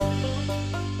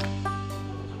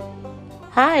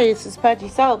Hi, this is Pudgy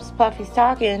Soaps, Puffy's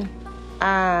Talking.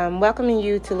 I'm welcoming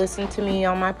you to listen to me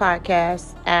on my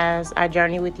podcast as I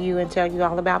journey with you and tell you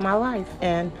all about my life.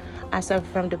 And I suffer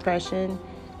from depression,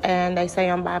 and they say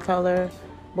I'm bipolar,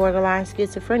 borderline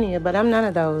schizophrenia, but I'm none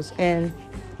of those. And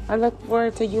I look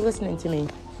forward to you listening to me.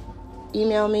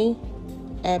 Email me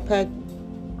at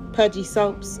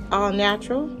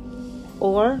pudgysoapsallnatural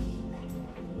or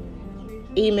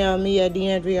email me at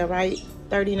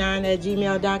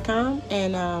deandreawright39@gmail.com,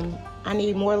 and I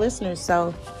need more listeners,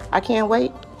 so I can't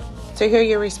wait to hear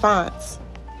your response.